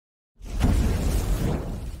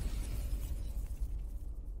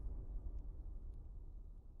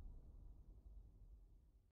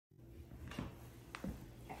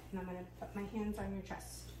going to put my hands on your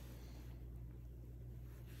chest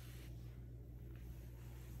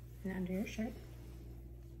and under your shirt.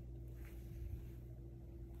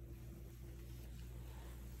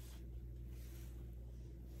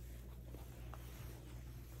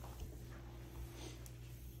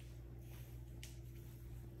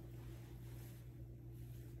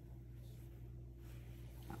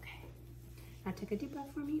 Okay, now take a deep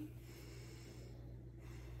breath for me.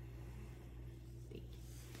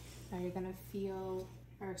 Now you're gonna feel,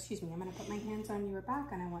 or excuse me, I'm gonna put my hands on your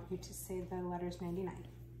back and I want you to say the letters 99.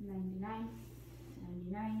 99,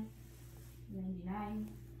 99, 99,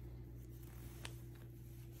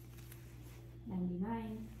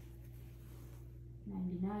 99,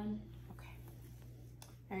 99. Okay.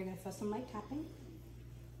 Now you're gonna feel some light tapping.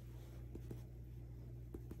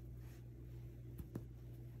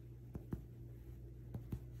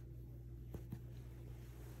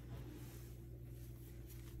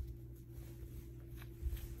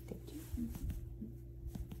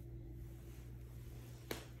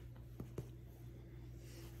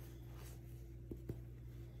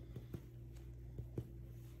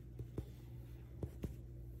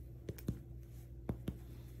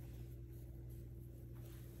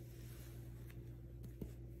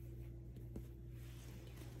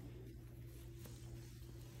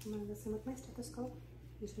 I'm going to listen with my stethoscope.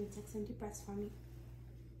 You just need to take some deep breaths for me.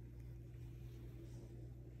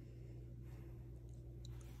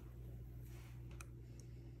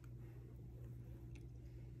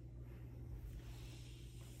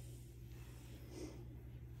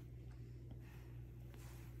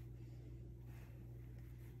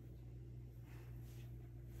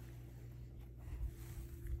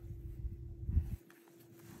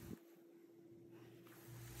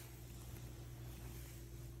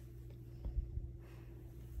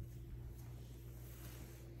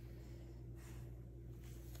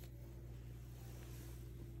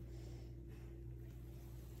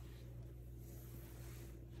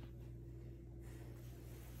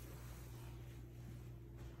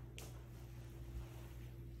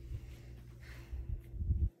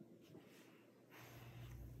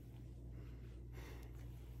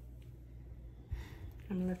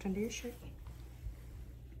 I'm going to lift under your shirt.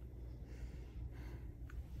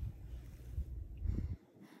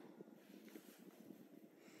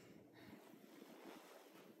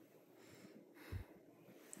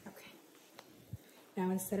 Okay.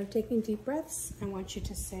 Now instead of taking deep breaths, I want you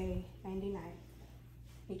to say 99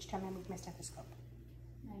 each time I move my stethoscope.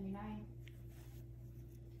 99,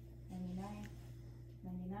 99,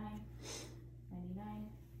 99, 99,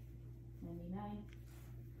 99,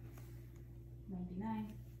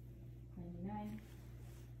 99, 99,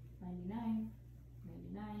 99,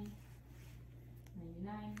 99,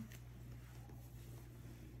 99,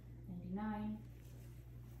 99,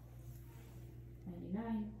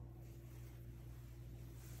 99,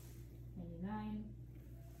 99,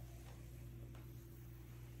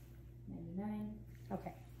 99.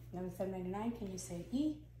 Okay. Now instead of 99, can you say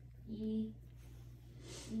E? E,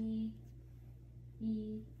 E,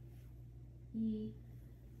 E, E,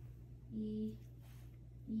 E,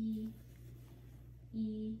 E, E,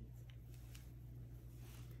 E,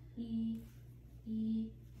 E, E,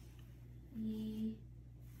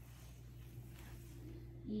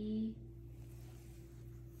 E,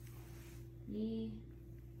 E,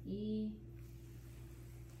 E,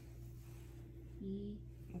 E.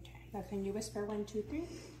 Okay. Now can you whisper 1, 2, 3?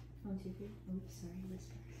 1, 2, 3. Oops, sorry,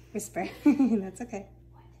 whisper. Whisper. That's okay.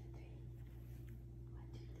 1, 2, 3.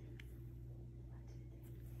 1, 2, 3. 1, 2,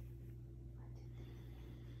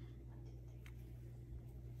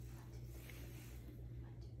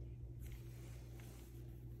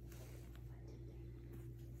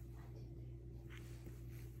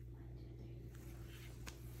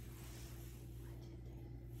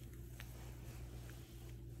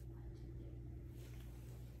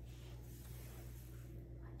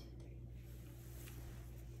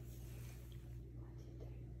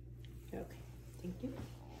 3. Okay. Thank you.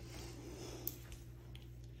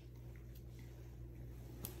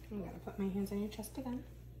 I'm going to put my hands on your chest again.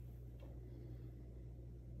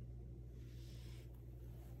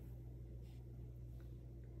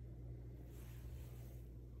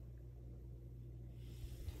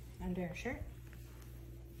 Under your shirt.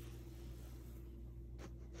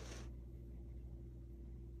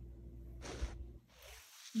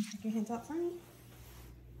 And take your hands out for me.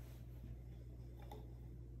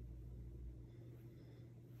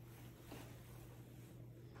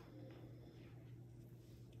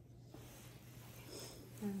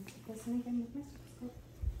 And listen again with my stethoscope.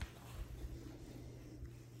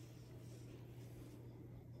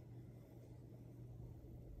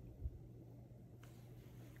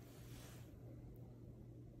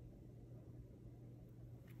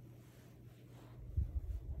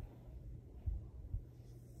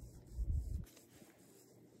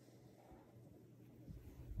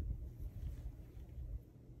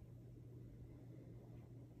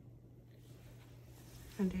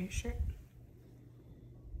 under your shirt.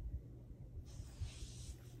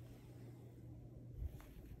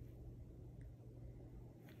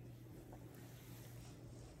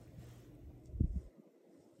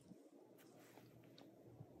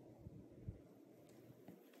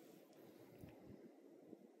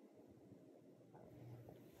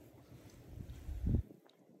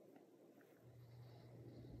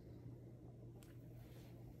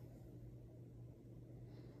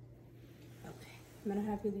 Okay, I'm gonna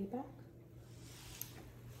have you lay back.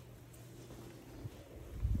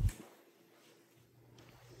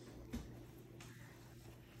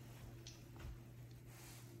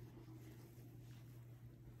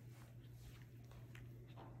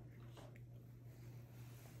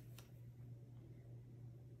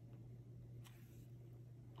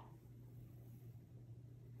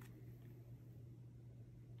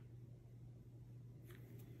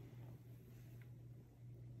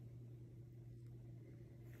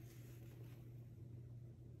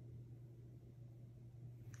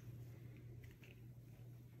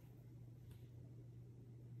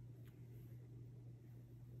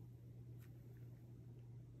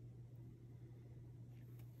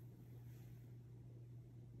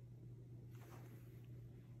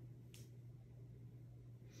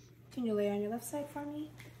 Can you lay on your left side for me?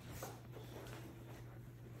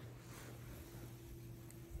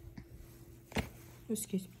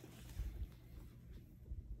 Excuse me.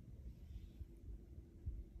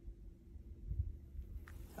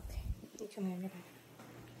 Okay, you can lay on your back.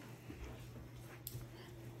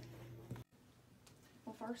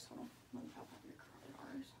 Well, first, hold on. Let me help out your carotid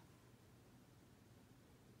arteries.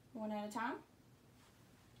 One at a time.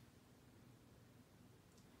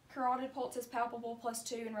 Carotid pulse is palpable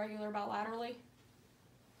 +2 and regular bilaterally.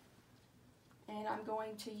 And I'm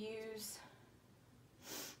going to use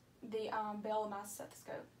the bell of my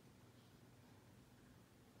stethoscope.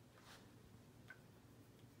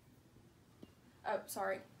 Oh,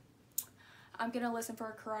 sorry. I'm going to listen for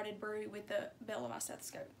a carotid bruit with the bell of my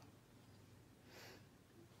stethoscope.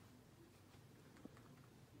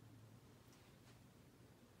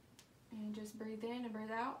 And just breathe in and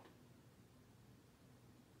breathe out.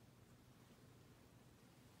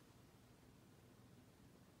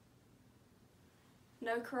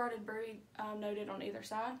 No carotid bruit noted on either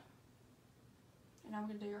side. And I'm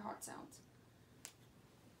going to do your heart sounds.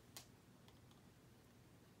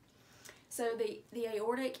 So the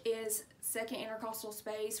aortic is second intercostal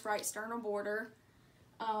space, right sternal border.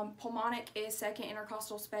 Pulmonic is second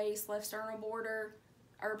intercostal space, left sternal border.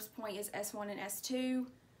 Erb's point is S1 and S2.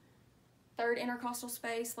 Third intercostal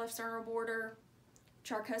space, left sternal border.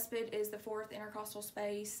 Tricuspid is the fourth intercostal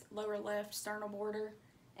space, lower left sternal border.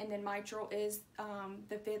 And then mitral is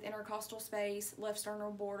the fifth intercostal space, left sternal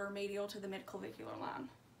border, medial to the midclavicular line.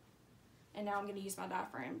 And now I'm going to use my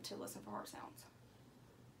diaphragm to listen for heart sounds.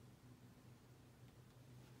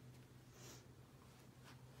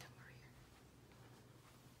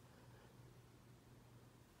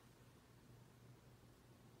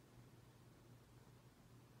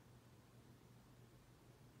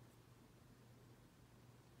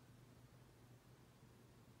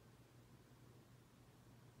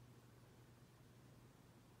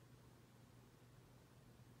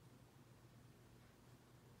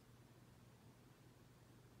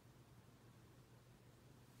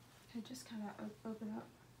 Okay, just kind of open up.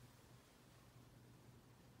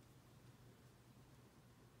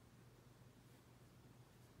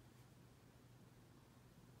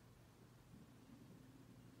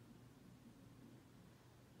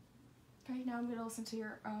 Okay, now I'm going to listen to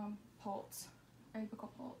your pulse, apical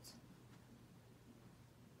pulse.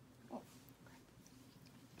 Oh,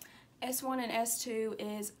 okay. S1 and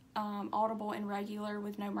S2 is audible and regular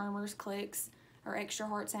with no murmurs, clicks, or extra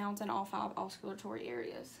heart sounds in all 5 auscultatory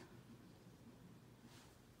areas.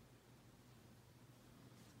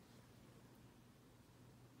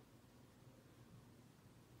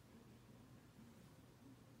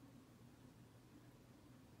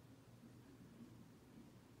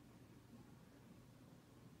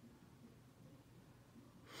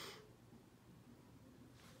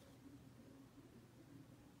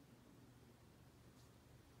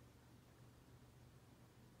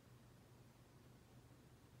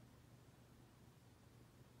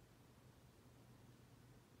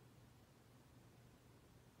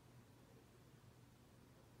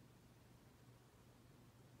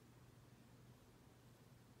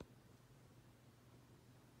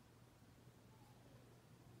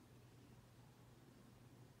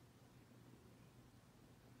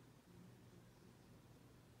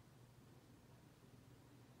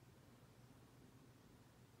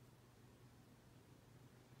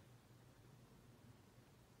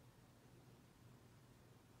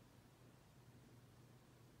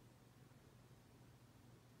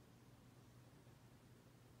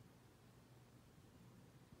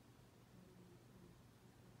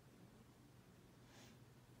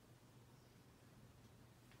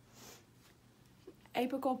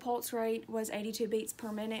 Apical pulse rate was 82 beats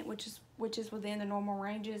per minute, which is within the normal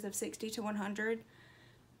ranges of 60 to 100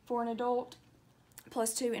 for an adult,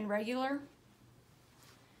 +2 in regular.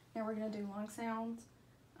 Now we're going to do lung sounds.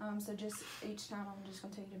 So just each time I'm just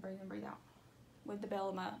going to continue to breathe in, breathe out with the bell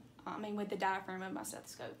of my, with the diaphragm of my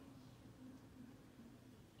stethoscope.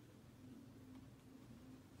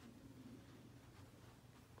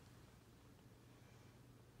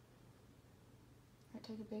 All right,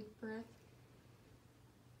 take a big breath.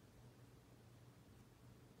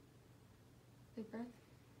 Big breath.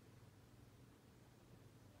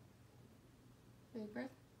 Big breath.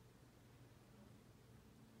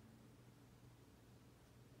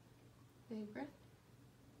 Big breath.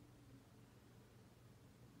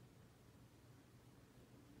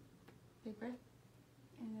 Big breath.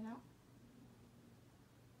 In and out.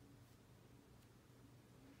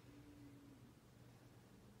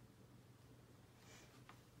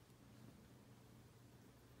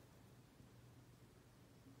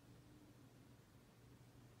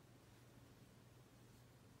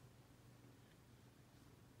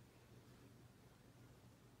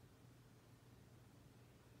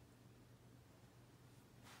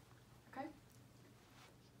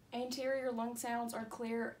 Anterior lung sounds are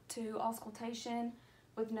clear to auscultation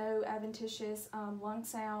with no adventitious lung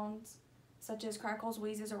sounds such as crackles,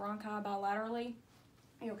 wheezes, or rhonchi bilaterally.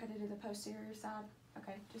 Are you okay to do the posterior side?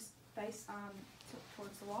 Okay, just face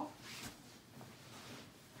towards the wall.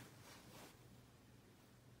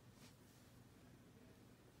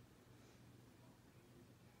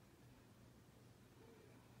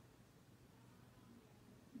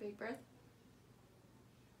 Big breath.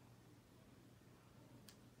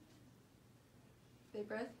 Big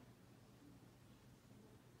breath.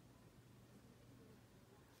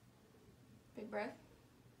 Big breath.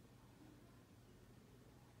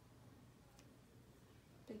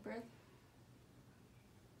 Big breath.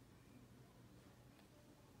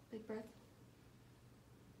 Big breath.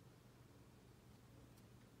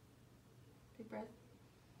 Big breath.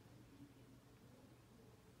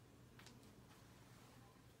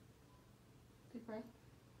 Big breath.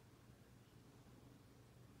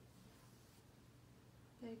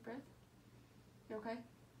 Big breath. You okay?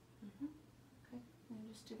 Mm-hmm. Okay.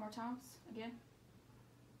 And just 2 more times. Again.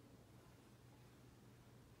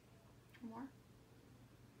 1 more.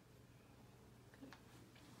 Good.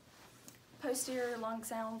 Posterior lung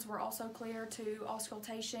sounds were also clear to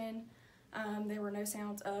auscultation. There were no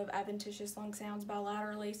sounds of adventitious lung sounds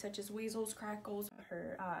bilaterally, such as weasels, crackles.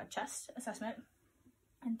 Her chest assessment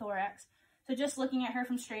and thorax. So just looking at her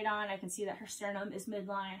from straight on, I can see that her sternum is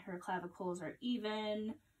midline, her clavicles are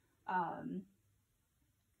even,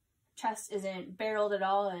 chest isn't barreled at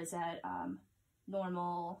all, it's at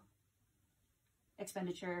normal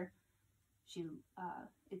expenditure.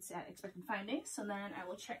 It's at expected findings. So then I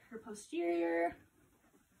will check her posterior.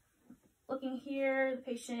 Looking here, the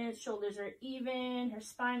patient's shoulders are even, her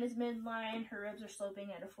spine is midline, her ribs are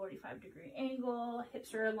sloping at a 45-degree angle,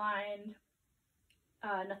 hips are aligned.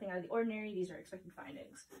 Nothing out of the ordinary. These are expected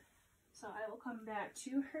findings. So I will come back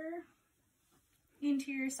to her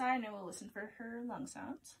anterior side and I will listen for her lung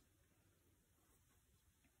sounds.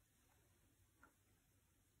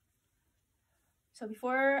 So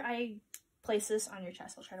before I place this on your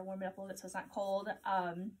chest, I'll try to warm it up a little bit so it's not cold.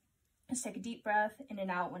 Just take a deep breath in and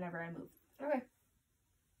out whenever I move. Okay.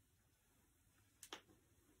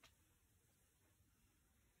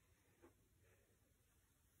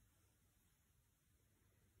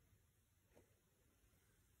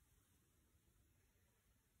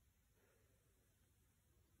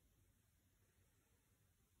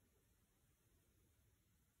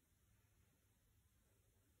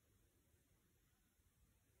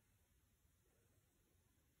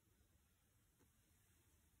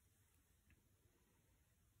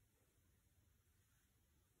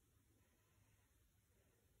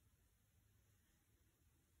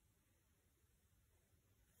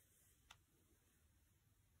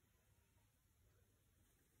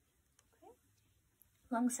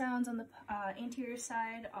 Lung sounds on the anterior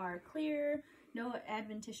side are clear, no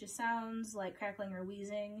adventitious sounds like crackling or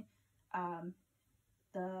wheezing. Her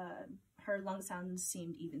lung sounds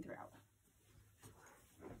seemed even throughout.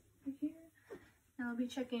 Right here. Now I'll be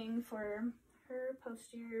checking for her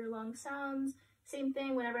posterior lung sounds. Same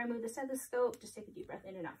thing, whenever I move the stethoscope, just take a deep breath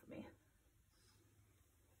in and out for me.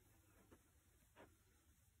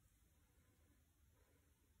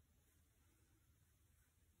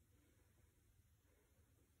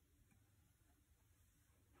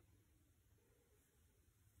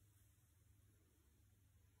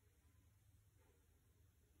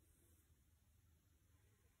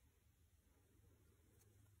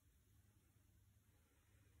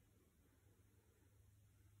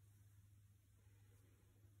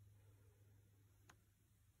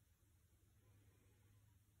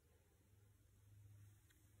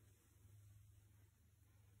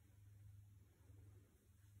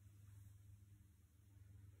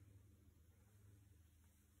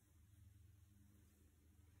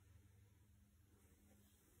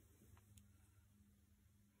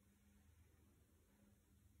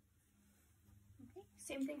 Okay,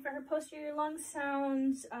 same thing for her posterior lung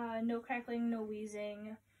sounds. No crackling, no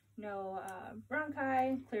wheezing, no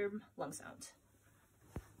bronchi, clear lung sounds.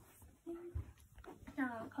 Now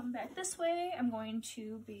I'll come back this way. I'm going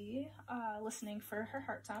to be listening for her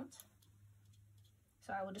heart sound.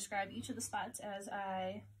 So I will describe each of the spots as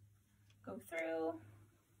I go through.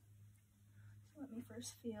 So let me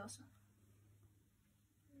first feel. So,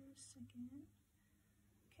 second.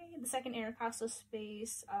 Okay, the second intercostal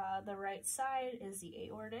space, the right side is the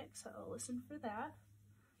aortic, so I'll listen for that.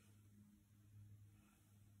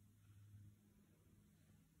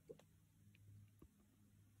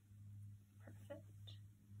 Perfect.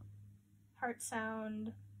 Heart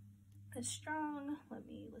sound is strong. Let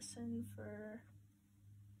me listen for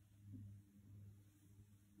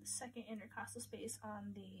the second intercostal space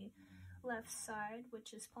on the left side,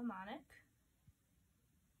 which is pulmonic.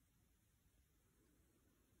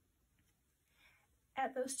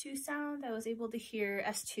 At those two sounds, I was able to hear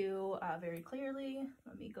S2 very clearly.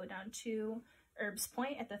 Let me go down to Erb's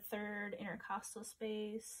point at the third intercostal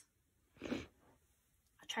space.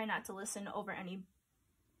 I try not to listen over any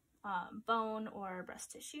bone or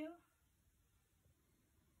breast tissue.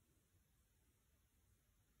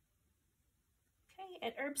 Okay,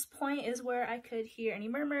 at Erb's point is where I could hear any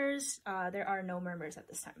murmurs. There are no murmurs at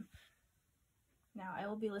this time. Now I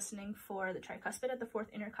will be listening for the tricuspid at the fourth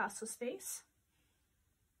intercostal space.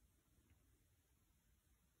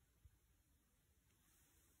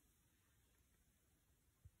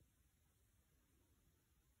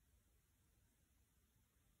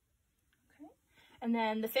 And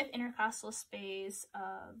then the fifth intercostal space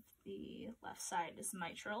of the left side is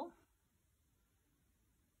mitral.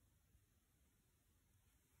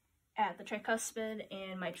 At the tricuspid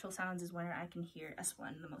and mitral sounds is where I can hear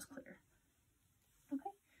S1 the most clear.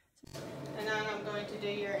 Okay. And then I'm going to do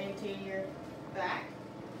your anterior back.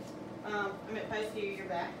 Posterior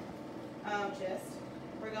back, chest.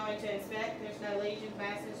 We're going to inspect. There's no lesions,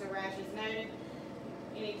 masses, or rashes noted.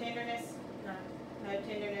 Any tenderness? No. No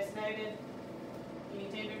tenderness noted. Any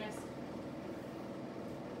tenderness?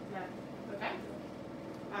 No. Okay.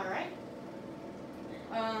 All right.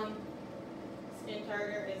 Skin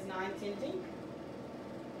turgor is non-tinting.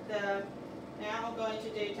 Now I'm going to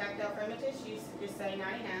do tactile fremitus. You just say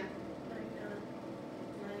 99.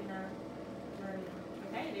 99.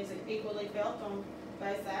 Okay, it is equally felt on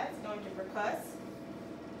both sides. Going to percuss.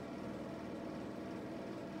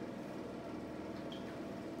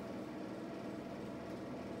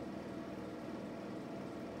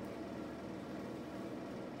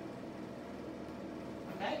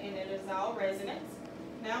 And it is all resonance.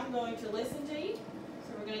 Now I'm going to listen to you.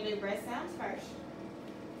 So we're going to do breath sounds first.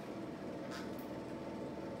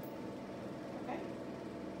 Okay.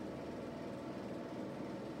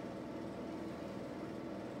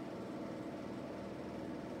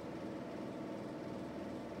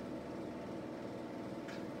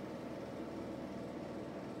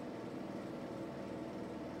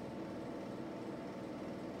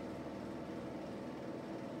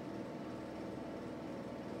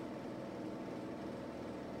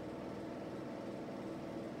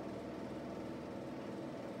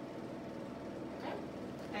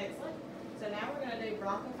 Excellent. So now we're going to do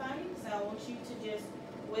bronchophony. So I want you to just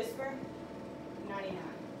whisper 99.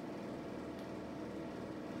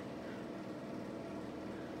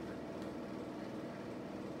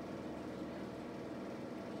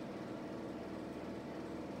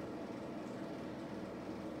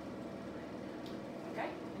 Okay,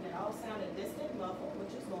 and it all sounded distant, muffled,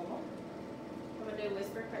 which is normal. I'm going to do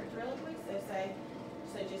whisper pectoriloquy.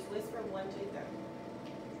 So just whisper 1, 2, 3.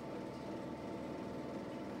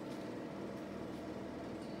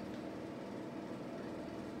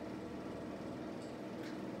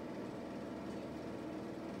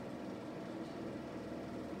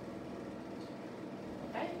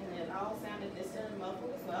 All sounded distant and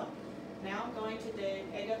muffled as well. Now I'm going to do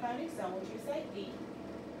egophony, so I want you to say E.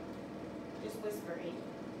 Just whisper E.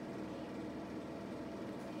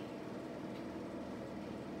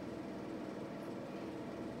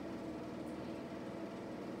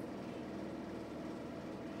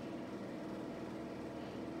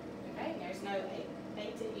 Okay, there's no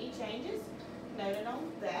A to E changes. Noted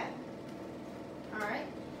on that. Alright,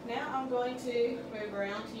 now I'm going to move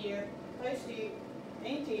around to your posterior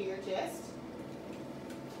anterior chest.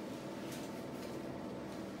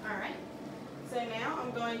 Alright, so now I'm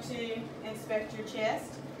going to inspect your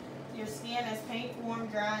chest. Your skin is pink, warm,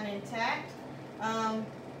 dry, and intact.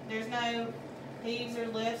 There's no heaves or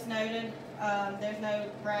lifts noted. There's no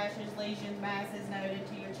rashes, lesions, masses noted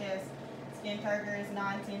to your chest. Skin turgor is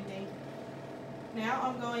non-tinting. Now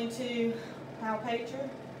I'm going to palpate your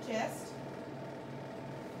chest.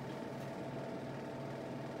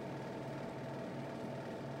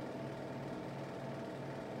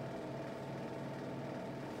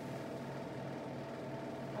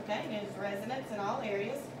 Okay, there's resonance in all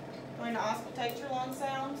areas. Going to auscultate your lung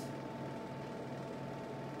sounds.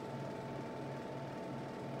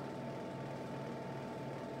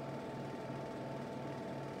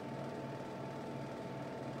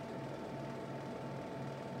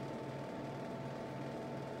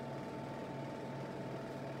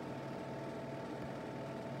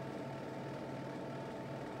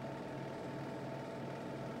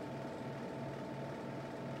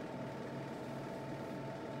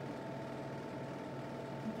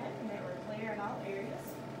 Okay, and they were clear in all areas.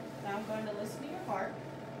 Now I'm going to listen to your heart.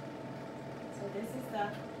 So this is the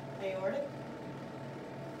aortic,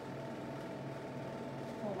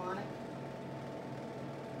 pulmonic,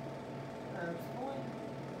 Erb's point,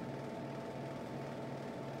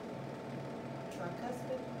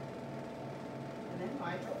 tricuspid, and then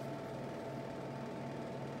mitral.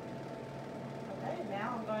 Okay,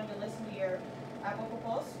 now I'm going to listen to your apical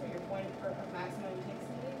pulse for your point of maximum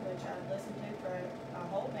intensity, which I've listened to for a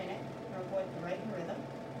whole minute to avoid the rate and rhythm.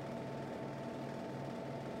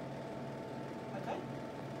 Okay.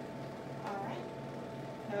 Alright.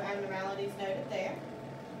 No abnormalities noted there.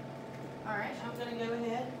 Alright, I'm going to go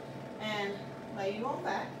ahead and lay you on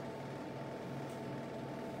back.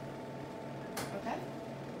 Okay.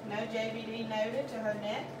 No JVD noted to her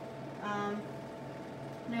neck.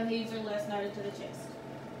 No heaves or lifts noted to the chest.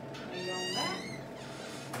 Lay you on back.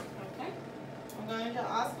 Okay. I'm going to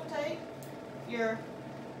auscultate your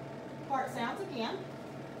heart sounds again.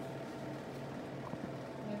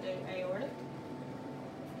 I'm going to do aortic,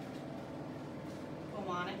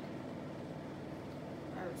 pulmonic,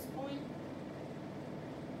 Erb's point,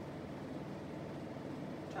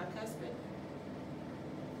 tricuspid,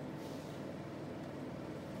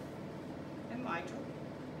 and mitral.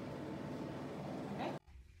 Okay.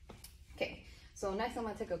 Okay, so next I'm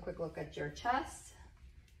gonna take a quick look at your chest.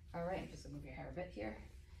 All right, I'm just gonna move your hair a bit here.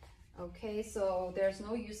 Okay, so there's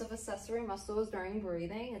no use of accessory muscles during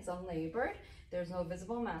breathing. It's unlabored. There's no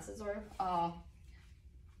visible masses or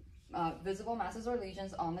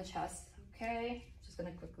lesions on the chest. Okay, just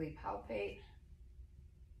gonna quickly palpate.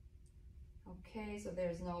 Okay, so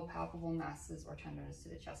there's no palpable masses or tenderness to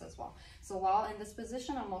the chest as well. So while in this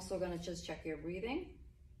position, I'm also gonna just check your breathing.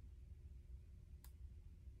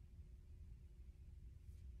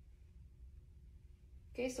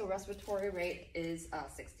 Okay, so respiratory rate is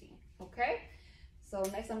 16. Okay, so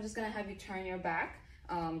next I'm just gonna have you turn your back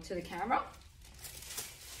to the camera.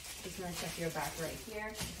 Just gonna check your back right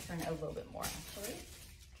here. Turn it a little bit more actually.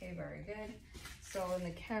 Okay, very good. So in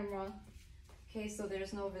the camera, okay, so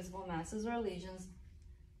there's no visible masses or lesions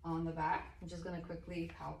on the back. I'm just gonna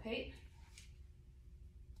quickly palpate.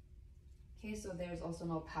 Okay, so there's also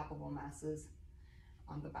no palpable masses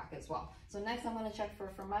on the back as well. So next I'm gonna check for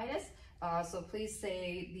firmitis. So please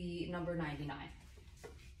say the number 99.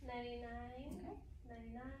 99, Okay.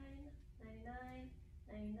 99, 99,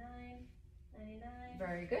 99, 99.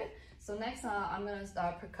 Very good. So next I'm gonna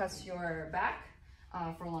percuss your back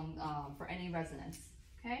for any resonance.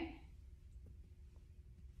 Okay.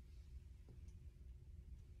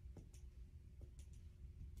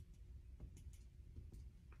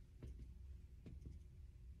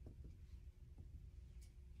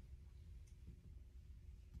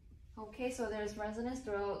 Okay, so there's resonance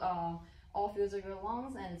throughout all fields of your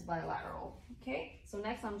lungs and it's bilateral. Okay, so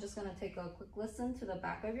next I'm just gonna take a quick listen to the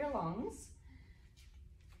back of your lungs.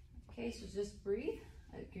 Okay, so just breathe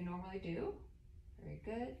like you normally do. Very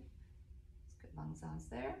good. It's good lung sounds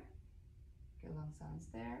there. Good lung sounds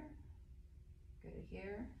there. Good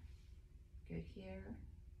here. Good here.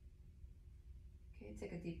 Okay,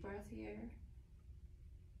 take a deep breath here.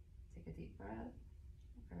 Take a deep breath.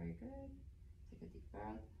 Very good. Take a deep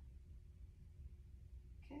breath.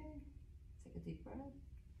 Okay, take a deep breath.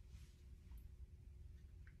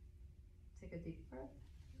 Take a deep breath.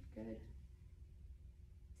 Good.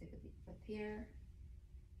 Take a deep breath here.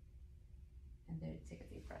 And then take a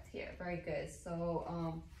deep breath here. Very good.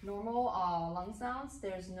 So normal lung sounds,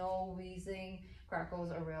 there's no wheezing, crackles,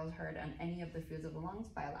 or rails heard on any of the fields of the lungs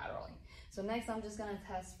bilaterally. So next I'm just gonna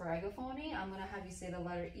test for egophony. I'm gonna have you say the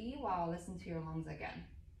letter E while I listen to your lungs again.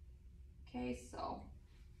 Okay, so,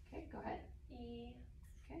 okay, go ahead. E.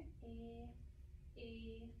 Okay.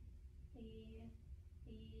 E. E. E.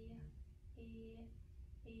 E. E.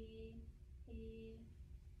 E. E.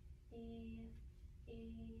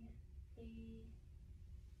 E.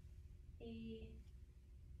 E.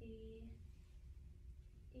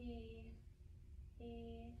 E.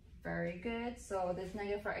 E. Very good. So this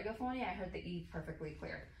negative for egophony, I heard the E perfectly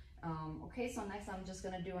clear. Okay, so next I'm just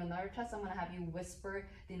gonna do another test. I'm gonna have you whisper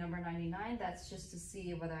the number 99. That's just to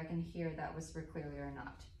see whether I can hear that whisper clearly or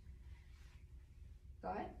not. Go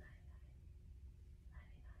ahead.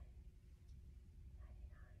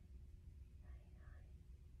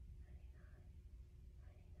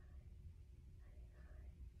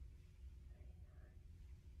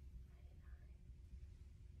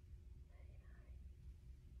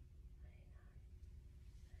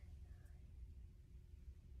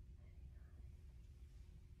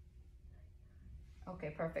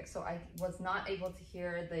 Okay, perfect. So I was not able to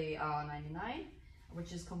hear the 99,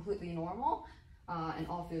 which is completely normal, and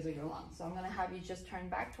all fields of your lungs. So I'm gonna have you just turn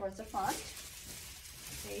back towards the front.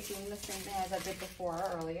 Okay, doing the same thing as I did before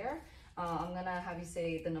earlier. I'm gonna have you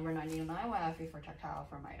say the number 99 while I ask you for tactile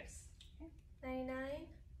firmitis. Okay. 99,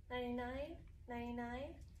 99, 99,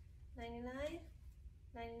 99,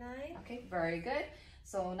 99. Okay, very good.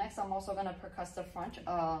 So next I'm also gonna percuss the front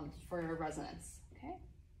for your resonance. Okay.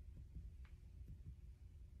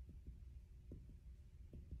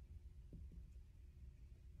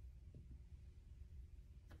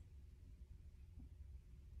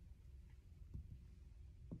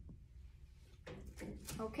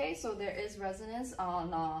 Okay, so there is resonance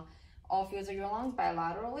on all fields of your lungs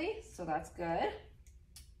bilaterally, so that's good.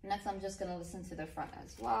 Next, I'm just gonna listen to the front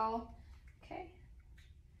as well. Okay,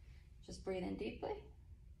 just breathe in deeply.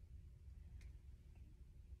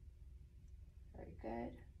 Very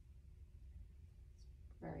good.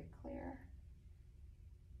 Very clear.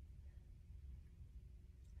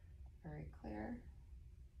 Very clear.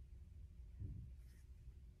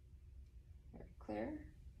 Very clear.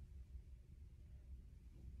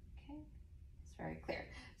 Very clear.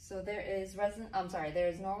 So there is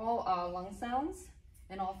there's normal lung sounds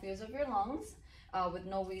in all fields of your lungs with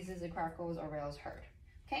no wheezes or crackles or rails heard.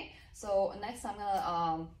 Okay, so next I'm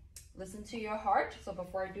gonna listen to your heart. So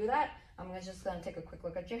before I do that, I'm just gonna take a quick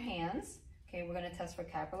look at your hands. Okay, we're gonna test for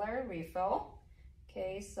capillary refill.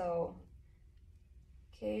 Okay, so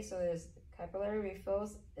there's capillary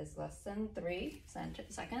refills is less than 3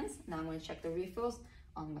 seconds. Now I'm gonna check the refills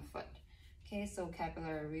on the foot. Okay, so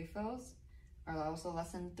capillary refills are also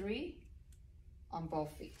less than 3 on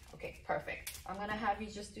both feet. Okay, perfect. I'm gonna have you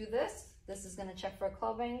just do this. This is gonna check for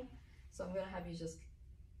clubbing. So I'm gonna have you just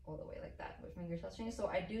all the way like that with finger touching. So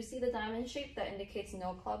I do see the diamond shape that indicates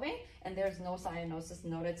no clubbing, and there's no cyanosis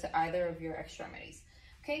noted to either of your extremities.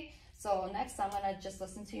 Okay, so next I'm gonna just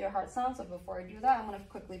listen to your heart sound. So before I do that, I'm gonna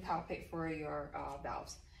quickly palpate for your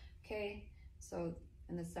valves. Okay, so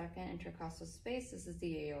in the second intercostal space, this is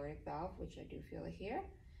the aortic valve, which I do feel it here.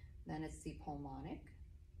 Then it's the pulmonic.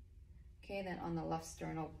 Okay, then on the left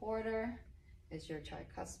sternal border is your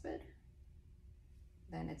tricuspid.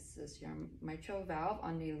 Then it's your mitral valve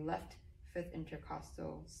on the left fifth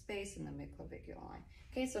intercostal space in the midclavicular line.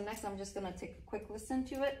 Okay, so next I'm just gonna take a quick listen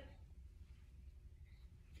to it.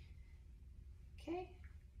 Okay,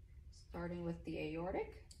 starting with the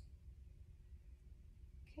aortic.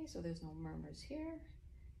 Okay, so there's no murmurs here.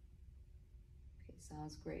 Okay,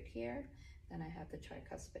 sounds great here. Then I have the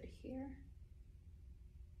tricuspid here.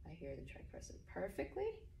 I hear the tricuspid perfectly.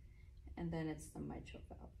 And then it's the mitral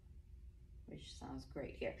valve, which sounds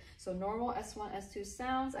great here. So normal S1, S2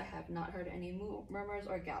 sounds. I have not heard any murmurs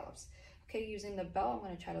or gallops. Okay, using the bell, I'm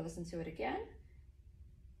gonna try to listen to it again.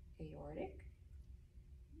 Aortic,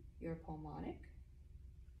 your pulmonic,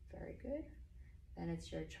 very good. Then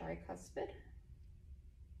it's your tricuspid.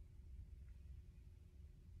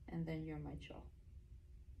 And then your mitral,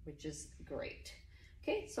 which is great.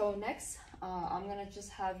 Okay, so next, I'm gonna just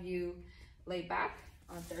have you lay back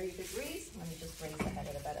on 30 degrees. Let me just raise the head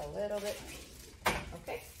of the bed a little bit.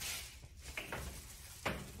 Okay.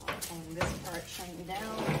 And this part shutting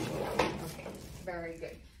down. Okay, very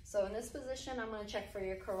good. So in this position, I'm gonna check for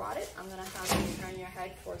your carotid. I'm gonna have you turn your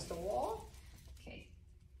head towards the wall. Okay,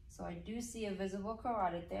 so I do see a visible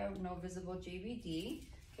carotid there, no visible JVD.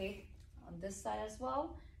 Okay, on this side as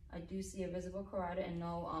well, I do see a visible carotid and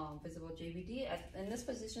no visible JVD. In this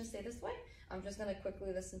position, stay this way. I'm just gonna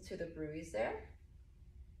quickly listen to the bruise there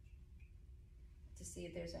to see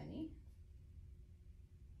if there's any.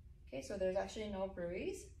 Okay, so there's actually no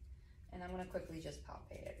bruise, and I'm gonna quickly just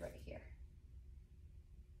palpate it right here.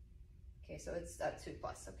 Okay, so it's at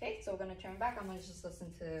 2+, okay? So we're gonna turn back. I'm gonna just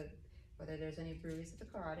listen to whether there's any bruise at the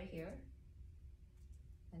carotid here.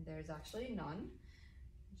 And there's actually none.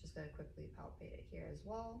 Just gonna quickly palpate it here as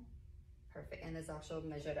well. Perfect, and it's also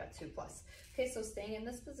measured at 2+. Okay, so staying in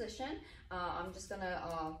this position, I'm just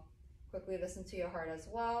gonna quickly listen to your heart as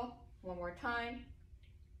well. One more time.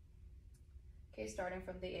 Okay, starting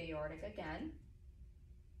from the aortic again.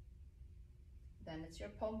 Then it's your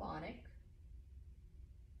pulmonic.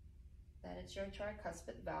 Then it's your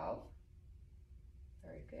tricuspid valve.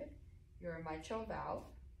 Very good. Your mitral valve.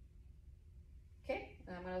 Okay,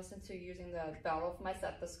 and I'm going to listen to using the bell of my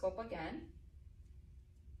stethoscope again.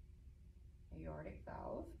 Aortic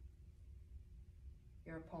valve.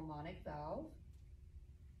 Your pulmonic valve.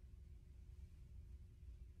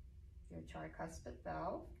 Your tricuspid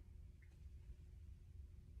valve.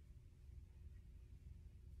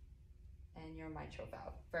 And your mitral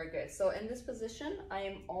valve. Very good. So in this position, I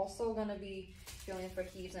am also going to be feeling for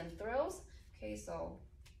heaves and thrills. Okay, so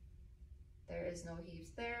there is no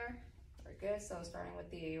heaves there. We're good. So starting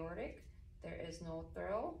with the aortic, there is no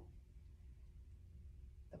throw.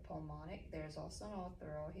 The pulmonic, there's also no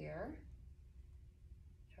throw here.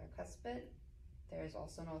 Tricuspid, there's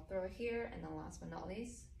also no throw here. And then last but not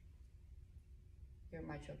least, your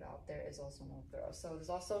mitral valve, there is also no throw. So there's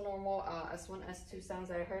also normal S1, S2 sounds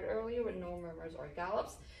that I heard earlier with no murmurs or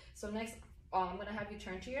gallops. So next, I'm gonna have you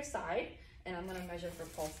turn to your side and I'm gonna measure for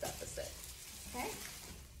pulse deficit, okay?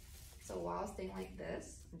 So while staying like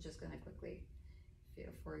this, I'm just gonna quickly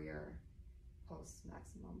feel for your pulse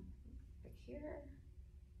maximum like here.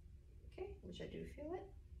 Okay, which I do feel it.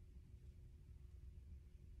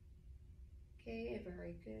 Okay,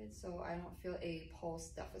 very good. So I don't feel a pulse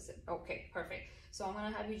deficit. Okay, perfect. So I'm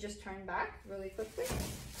gonna have you just turn back really quickly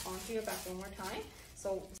onto your back one more time.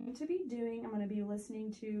 So I'm going to be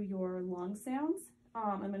listening to your lung sounds.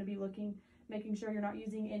 I'm going to be making sure you're not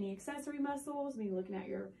using any accessory muscles. Be looking at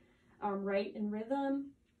your rate and rhythm.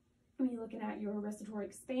 I'm be looking at your respiratory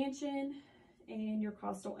expansion and your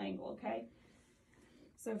costal angle, okay?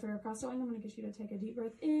 So for your costal angle, I'm going to get you to take a deep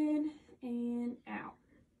breath in and out.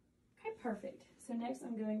 Okay, perfect. So next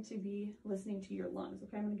I'm going to be listening to your lungs,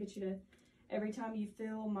 okay? I'm going to get you to, every time you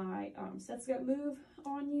feel my stethoscope move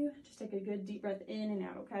on you, just take a good deep breath in and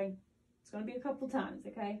out, okay? It's going to be a couple times,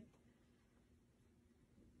 okay?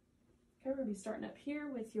 Okay, we're going to be starting up here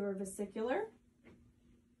with your vesicular.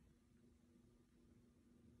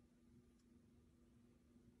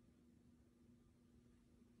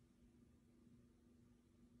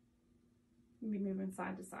 We'll be moving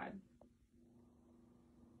side to side.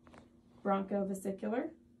 Bronchovesicular.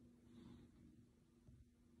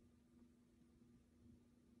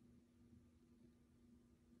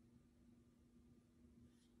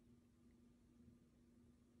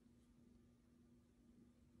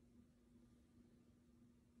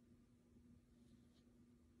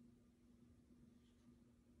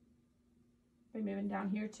 We're moving down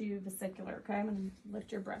here to vesicular, okay? I'm going to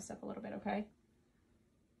lift your breast up a little bit, okay?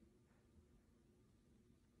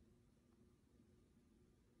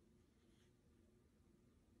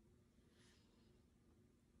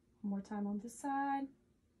 One more time on this side.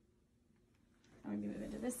 I'm going to move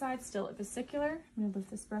into this side, still at vesicular. I'm going to lift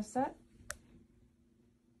this breast up.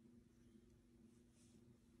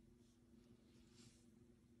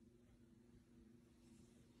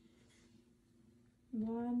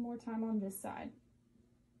 One more time on this side.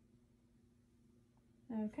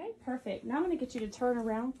 Okay, perfect. Now I'm going to get you to turn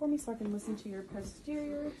around for me so I can listen to your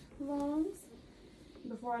posterior lungs.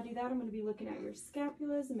 Before I do that, I'm going to be looking at your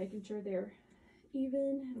scapulas and making sure they're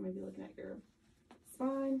even. I'm going to be looking at your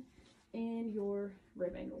spine and your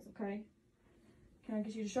rib angles, okay? Can I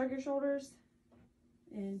get you to shrug your shoulders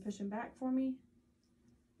and push them back for me?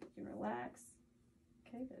 You can relax.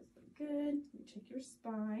 Okay, that's good. Let me check your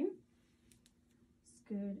spine. It's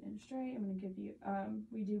good and straight. I'm going to give you,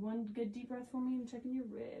 we do one good deep breath for me. I'm checking your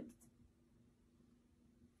ribs.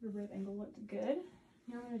 Your rib angle looked good.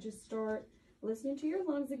 Now I'm going to just start listening to your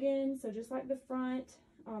lungs again. So just like the front,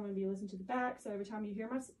 I'm going to be listening to the back. So every time you hear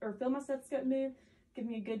or feel my stethoscope move, give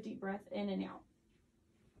me a good deep breath in and out.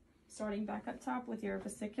 Starting back up top with your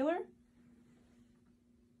vesicular.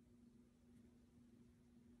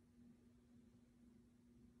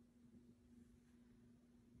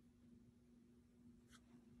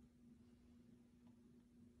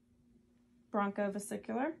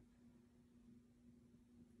 Bronchovesicular.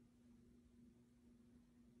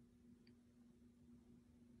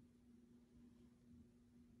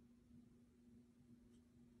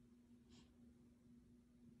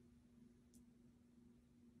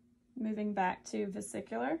 Moving back to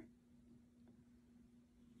vesicular.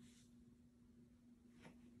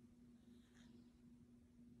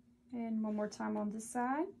 And one more time on this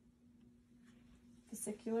side.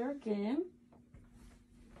 Vesicular again.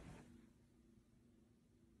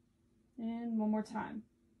 And one more time.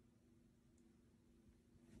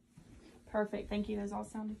 Perfect, thank you, those all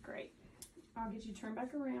sounded great. I'll get you turned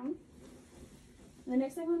back around. The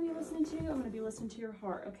next thing I'm going to be listening to, I'm going to be listening to your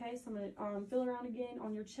heart, okay? So I'm going to feel around again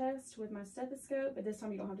on your chest with my stethoscope, but this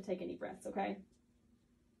time you don't have to take any breaths, okay?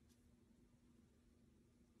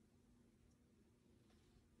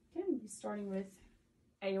 Okay, I'm going to be starting with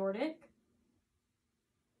aortic,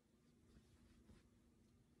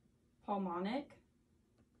 pulmonic,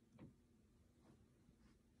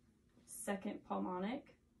 second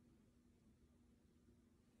pulmonic,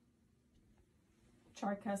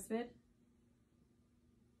 tricuspid,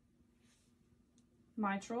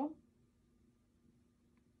 mitral,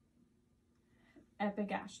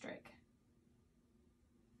 epigastric.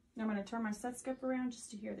 Now I'm going to turn my stethoscope around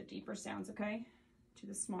just to hear the deeper sounds, okay? To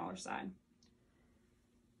the smaller side.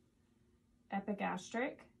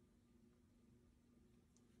 epigastric,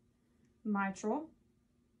 mitral,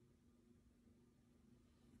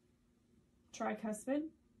 tricuspid,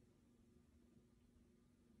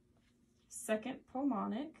 second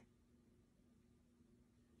pulmonic,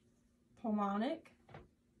 pulmonic,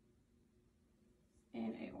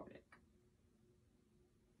 and aortic.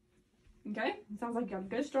 Okay, sounds like you have a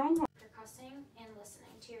good strong heart. Percussing and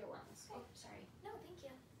listening to your lungs. Oh, sorry. No, thank you.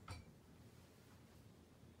 Okay.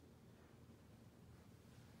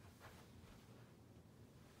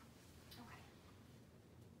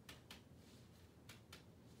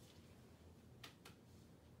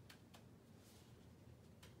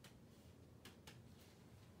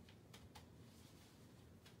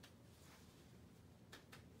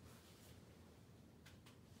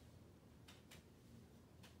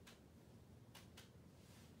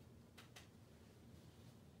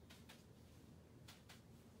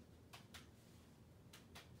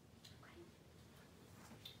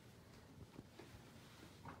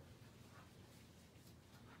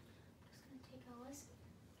 Just gonna take a listen.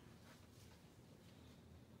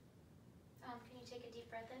 Can you take a deep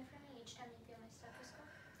breath in for me each time you feel my stethoscope?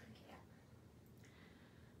 Thank you.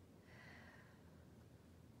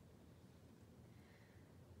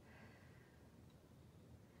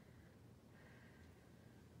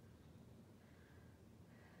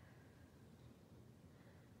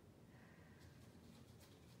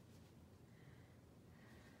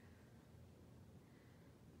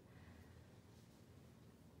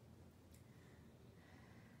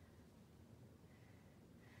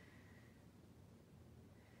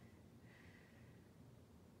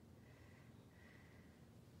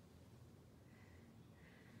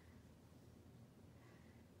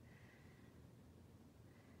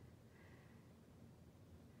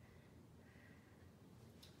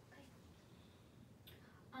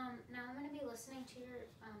 Now I'm going to be listening to your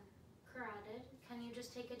carotid. Can you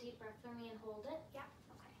just take a deep breath for me and hold it? Yeah.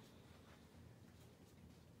 Okay.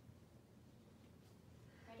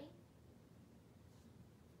 Ready?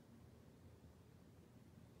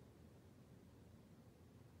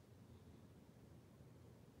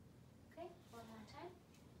 Okay, one more time.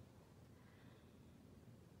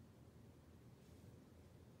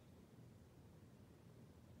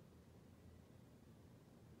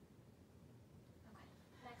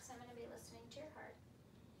 Next, I'm going to be listening to your heart.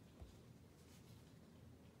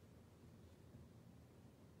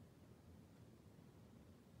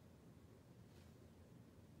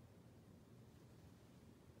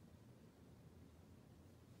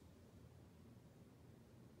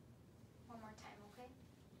 One more time, okay?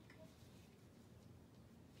 Okay.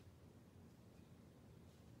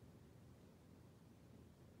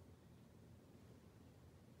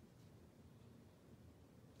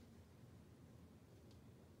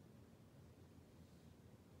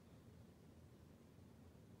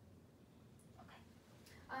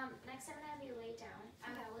 Next I'm going to have you lay down.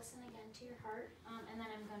 I'm going to listen again to your heart, and then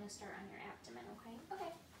I'm going to start on your abdomen, okay?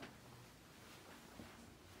 Okay.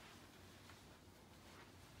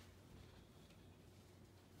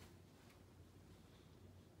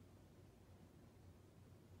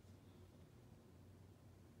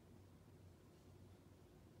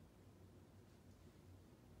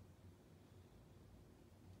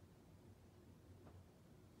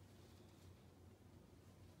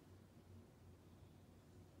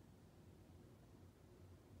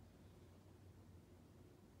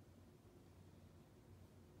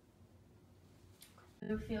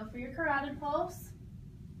 So feel for your carotid pulse.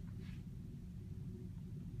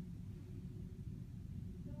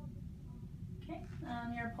 Okay,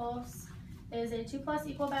 your pulse is a 2+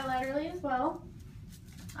 equal bilaterally as well.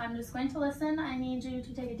 I'm just going to listen. I need you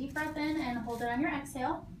to take a deep breath in and hold it on your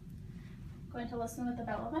exhale. Going to listen with the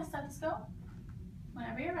bell of my stethoscope.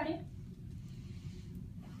 Whenever you're ready.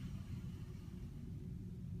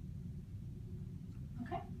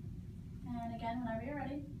 Okay, and again whenever you're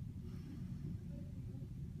ready.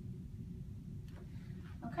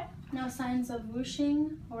 Okay, no signs of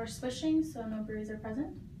whooshing or swishing, so no buoys are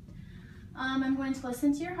present. I'm going to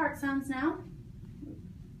listen to your heart sounds now.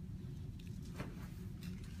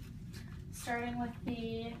 Starting with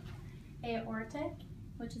the aortic,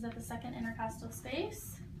 which is at the second intercostal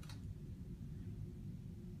space.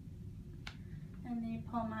 And the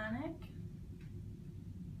pulmonic.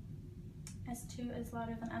 S2 is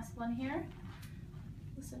louder than S1 here.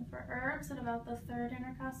 Listen for herbs at about the third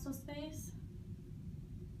intercostal space.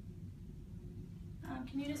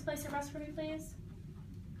 Can you just place your rest for me, please?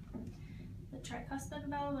 The tricuspid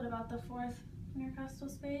valve at about the fourth intercostal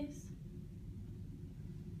space.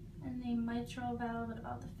 And the mitral valve at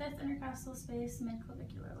about the fifth intercostal space,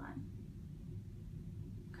 mid-clavicular line.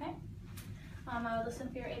 Okay? I would listen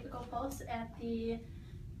for your apical pulse at the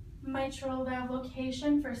mitral valve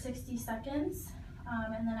location for 60 seconds.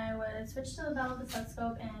 And then I would switch to the valve with the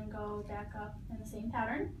stethoscope and go back up in the same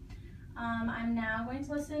pattern. I'm now going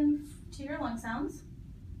to listen to your lung sounds.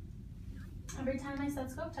 Every time my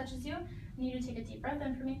stethoscope touches you, I need you to take a deep breath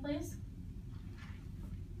in for me, please.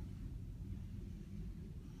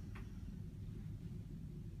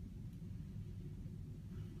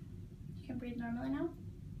 You can breathe normally now.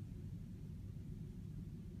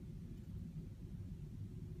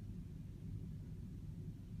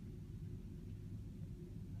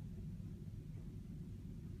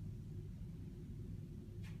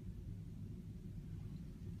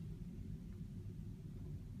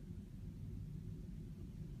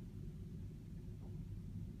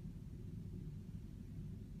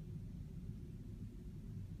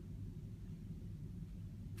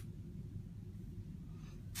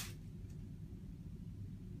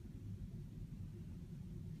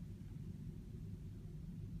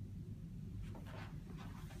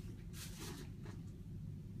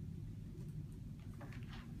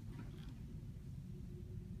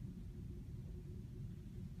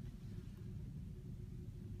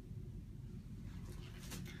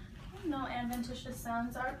 No adventitious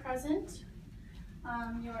sounds are present.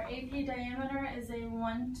 Your AP diameter is a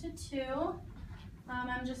 1 to 2.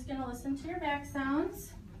 I'm just going to listen to your back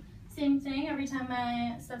sounds. Same thing, every time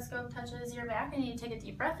my stethoscope touches your back, I need to take a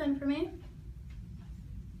deep breath in for me.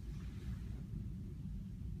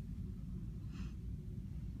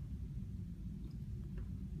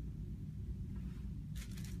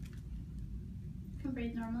 You can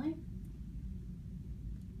breathe normally.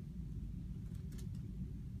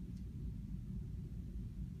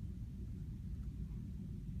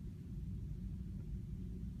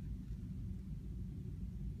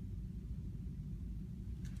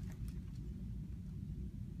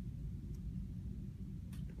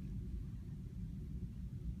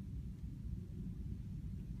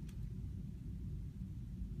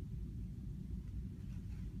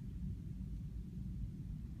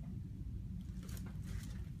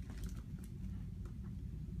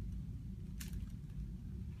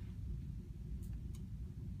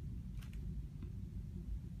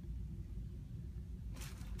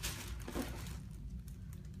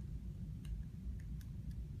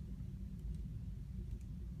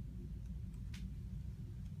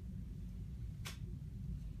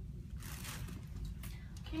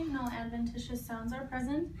 Okay, no adventitious sounds are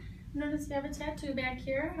present. Notice you have a tattoo back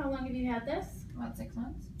here. How long have you had this? About 6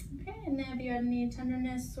 months. Okay, and then have you had any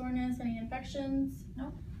tenderness, soreness, any infections?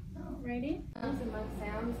 No. Alrighty. And lung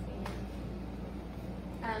sounds,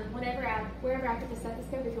 and wherever I put the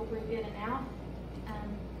stethoscope, if you'll breathe in and out,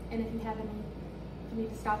 and if you need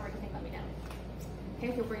to stop or anything, let me know. Okay,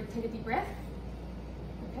 if you'll breathe, take a deep breath.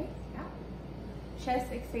 Okay, out. Chest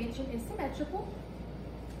expansion is symmetrical.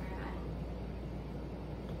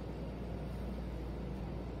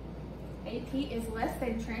 AP is less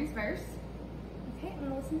than transverse. Okay, I'm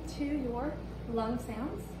gonna listen to your lung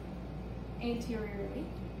sounds anteriorly.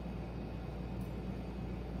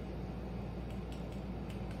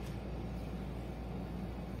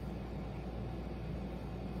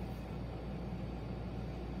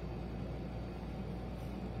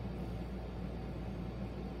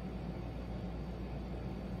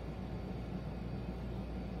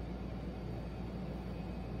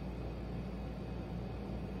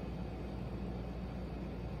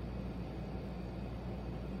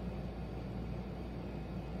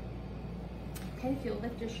 Okay, if you'll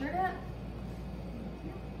lift your shirt up.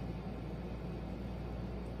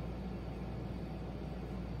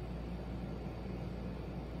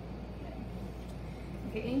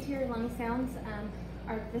 Okay, anterior lung sounds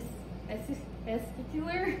are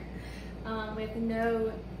vesicular with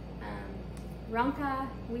no rhonchi,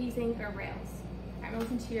 wheezing, or rails. I'm going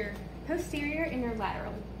to listen to your posterior and your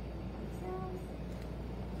lateral sounds.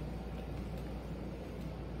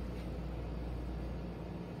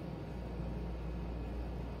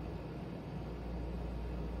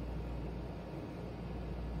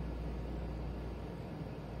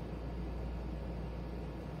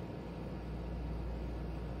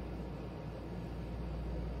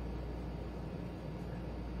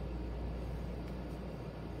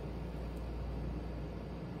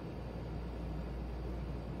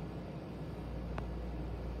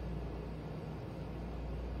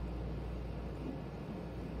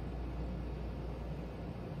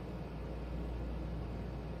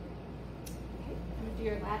 Do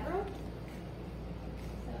your lateral.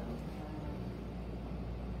 So,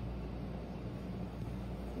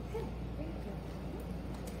 okay, very good.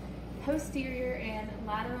 Posterior and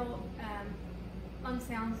lateral lung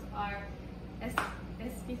sounds are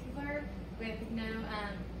vesicular with no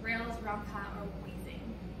rales, rhonchi, or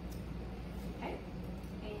wheezing. Okay,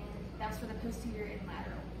 and that's for the posterior and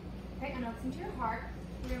lateral. Okay, and now listen to your heart.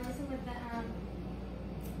 We're gonna listen with the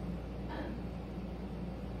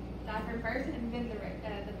diaphragm first, and then the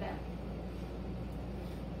bell.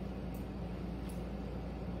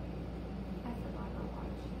 I forgot my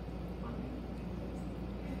watch.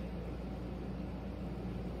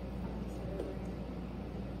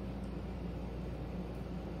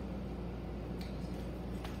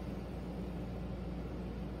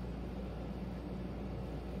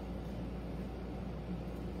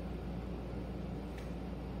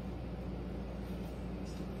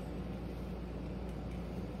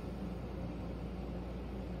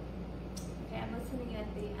 Okay, I'm listening at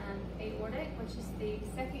the aortic, which is the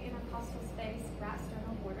second intercostal space, right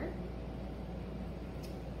sternal border.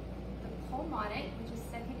 The pulmonic, which is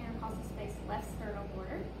second intercostal space, left sternal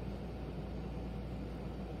border.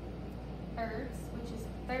 Thirds, which is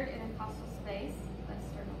third intercostal space, left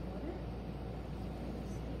sternal border.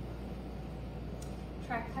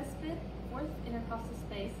 Tricuspid, fourth intercostal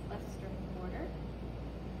space, left sternal border.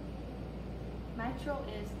 Mitral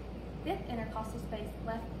is fifth intercostal space,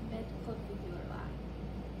 left mid-clavicular line.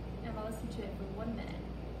 And we'll listen to it for 1 minute.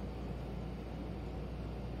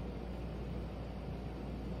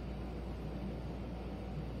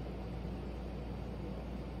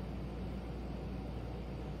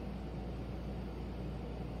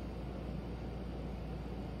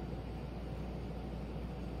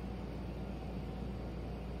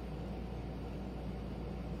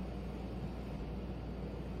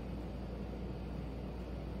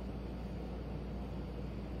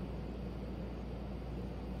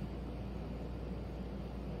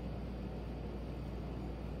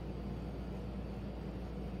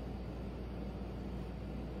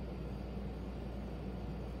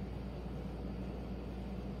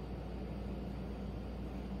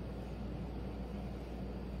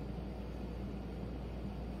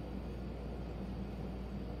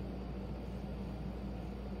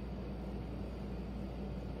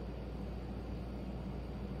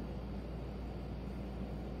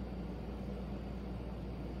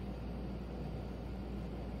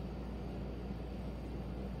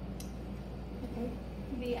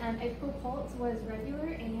 The apical pulse was regular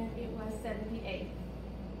and it was 78.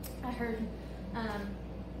 I heard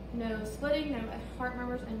no splitting, no heart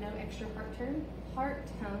murmurs, and no extra heart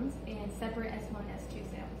tones, and separate S1 and S2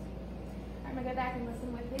 sounds. I'm gonna go back and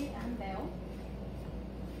listen with the bell.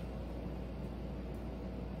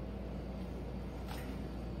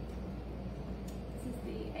 This is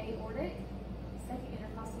the aortic, second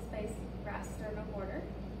intercostal space, right sternal border.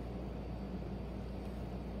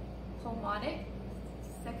 Pulmonic,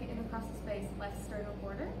 second intercostal space, left sternal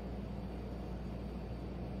border.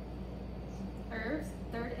 Herbs,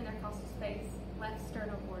 third intercostal space, left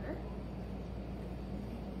sternal border.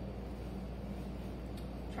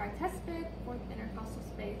 Tricuspid, fourth intercostal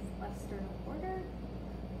space, left sternal border.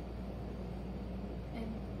 And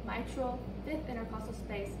mitral, fifth intercostal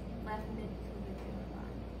space, left mid-clavicular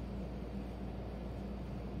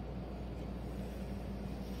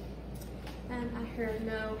line. I heard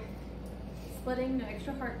no splitting, no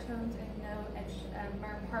extra heart tones, and no extra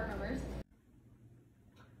heart murmurs.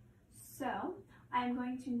 So I'm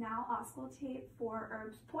going to now auscultate for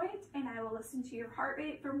Herb's point, and I will listen to your heart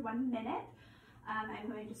rate for 1 minute. I'm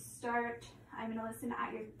going to listen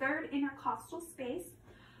at your third intercostal space,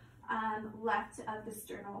 left of the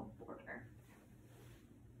sternal border.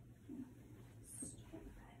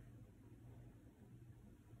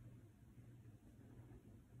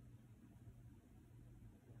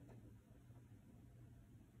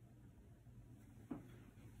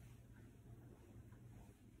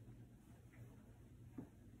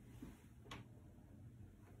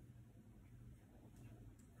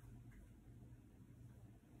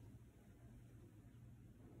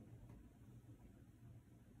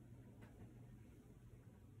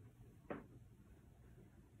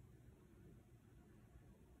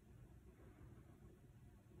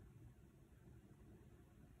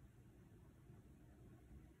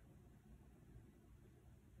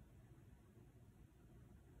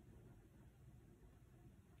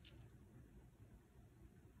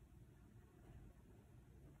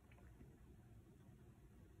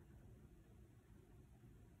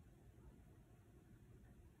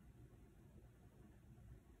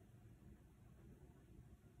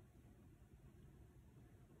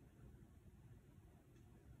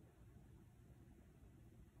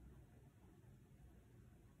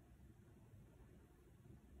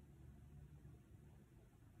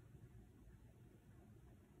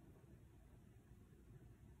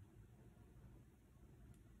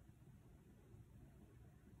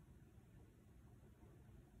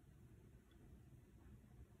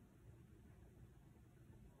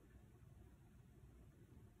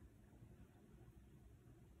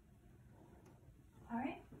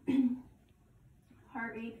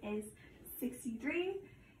 heart rate is 63,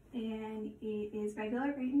 and it is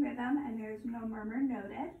regular rate and rhythm, and there's no murmur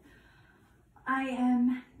noted. I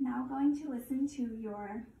am now going to listen to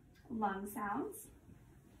your lung sounds.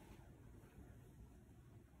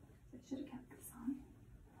 I should have kept this on.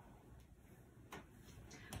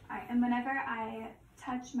 All right, and whenever I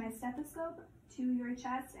touch my stethoscope to your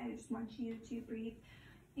chest, I just want you to breathe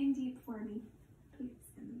in deep for me, please,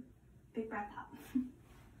 and big breath out.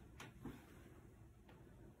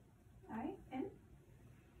 All right, in.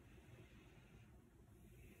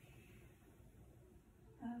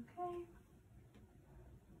 Okay.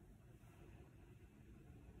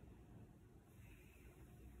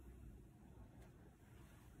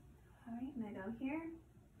 All right, and I go here.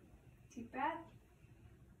 Deep breath.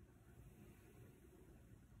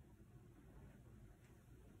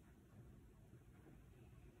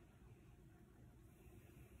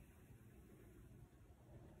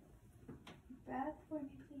 Deep breath for me,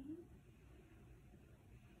 please.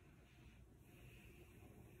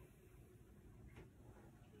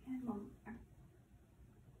 And one more.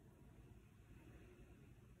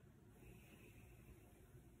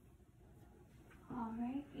 All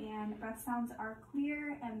right, and breath sounds are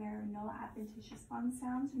clear and there are no adventitious lung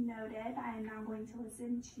sounds noted. I am now going to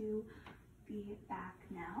listen to the back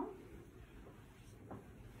now.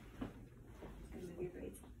 Just gonna move your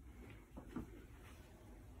braids.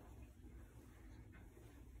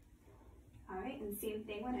 All right, and same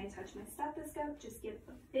thing when I touch my stethoscope, just give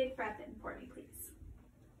a big breath in for me, please.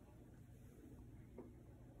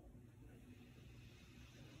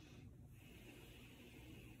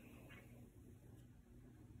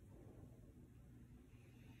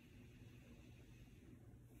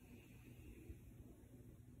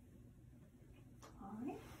 All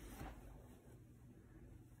right.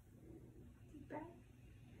 Deep breath.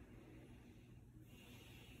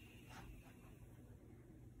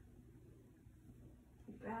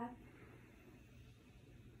 Deep breath.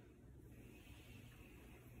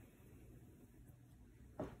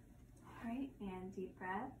 All right, and deep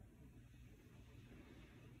breath.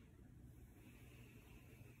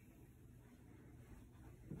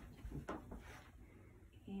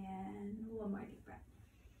 And one more deep breath.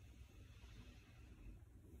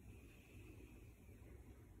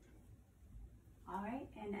 All right,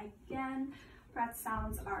 and again, breath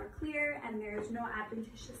sounds are clear and there's no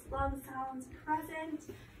adventitious lung sounds present.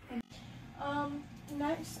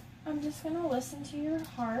 Next, I'm just gonna listen to your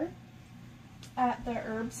heart at the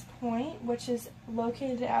Erbs point, which is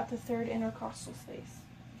located at the third intercostal space.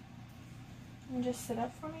 And just sit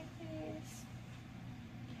up for me, please.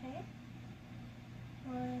 Okay.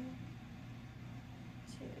 1,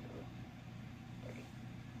 2, 3.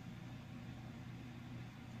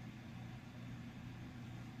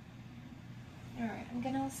 Alright, I'm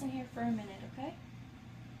gonna listen here for a minute, okay?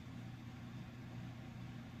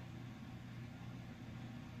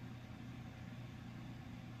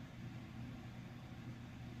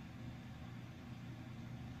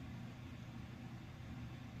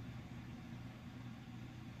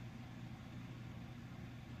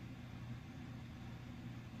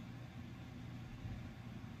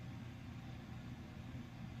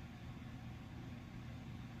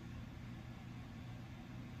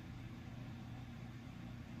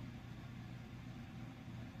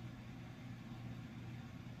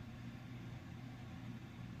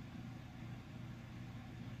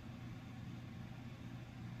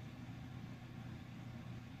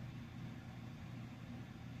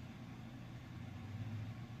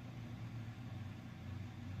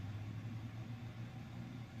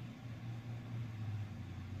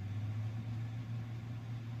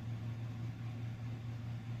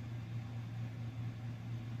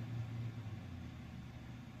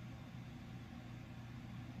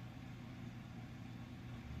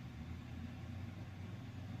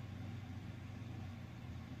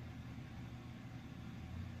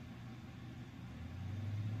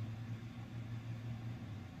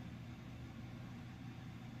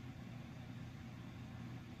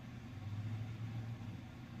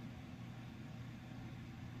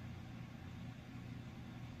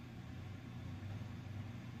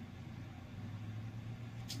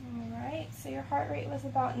 Alright, so your heart rate was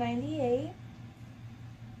about 98.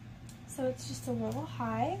 So it's just a little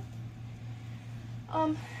high.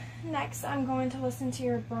 Next I'm going to listen to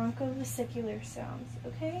your bronchovesicular sounds,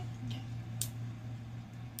 okay?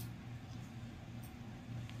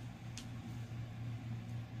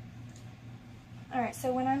 Alright,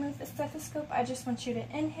 so when I move the stethoscope, I just want you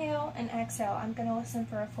to inhale and exhale. I'm going to listen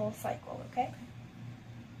for a full cycle, okay?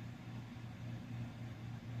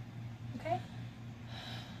 Okay?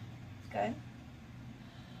 Good.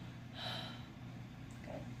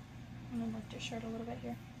 shirt a little bit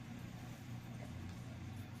here.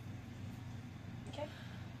 Okay.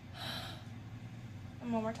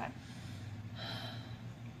 And one more time.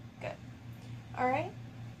 Good. Alright.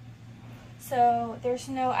 So there's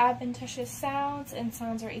no adventitious sounds, and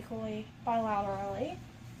sounds are equally bilaterally.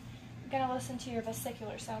 I'm going to listen to your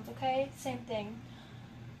vesicular sounds, okay? Same thing.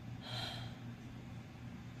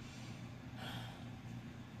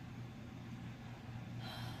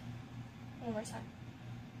 One more time.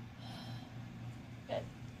 Good.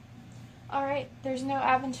 Alright, there's no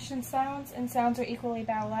adventitious sounds, and sounds are equally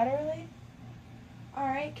bilaterally.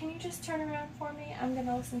 Alright, can you just turn around for me? I'm going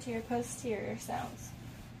to listen to your posterior sounds.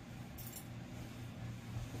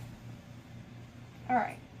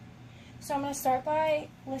 Alright, so I'm going to start by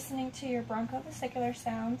listening to your bronchovesicular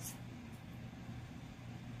sounds.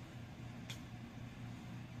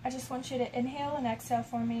 I just want you to inhale and exhale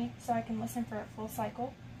for me so I can listen for a full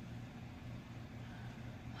cycle.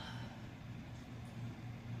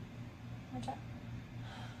 One time.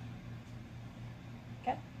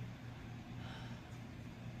 Good.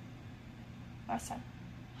 Last time.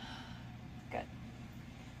 Good.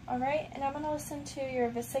 Alright, and I'm going to listen to your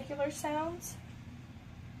vesicular sounds.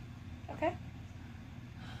 Okay?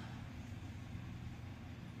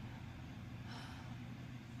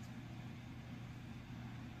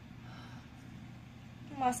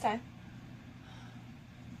 Last time.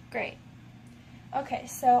 Great. Okay,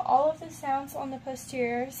 so all of the sounds on the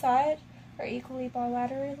posterior side are equally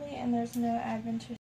bilaterally, and there's no adventitious